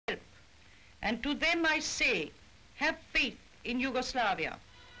And to them I say, have faith in Yugoslavia.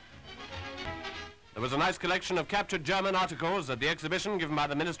 There was a nice collection of captured German articles at the exhibition given by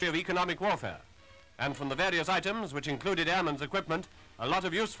the Ministry of Economic Warfare. And from the various items, which included airmen's equipment, a lot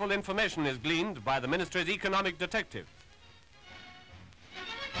of useful information is gleaned by the Ministry's economic detectives.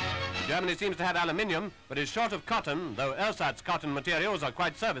 Germany seems to have aluminium, but is short of cotton, though ersatz cotton materials are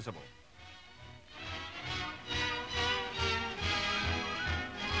quite serviceable.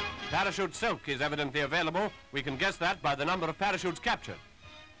 Parachute silk is evidently available. We can guess that by the number of parachutes captured.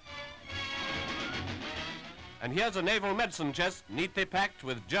 And here's a naval medicine chest neatly packed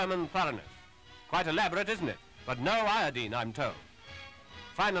with German thoroughness. Quite elaborate, isn't it? But no iodine, I'm told.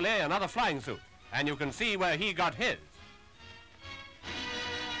 Finally, another flying suit, and you can see where he got his.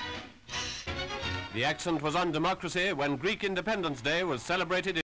 The accent was on democracy when Greek Independence Day was celebrated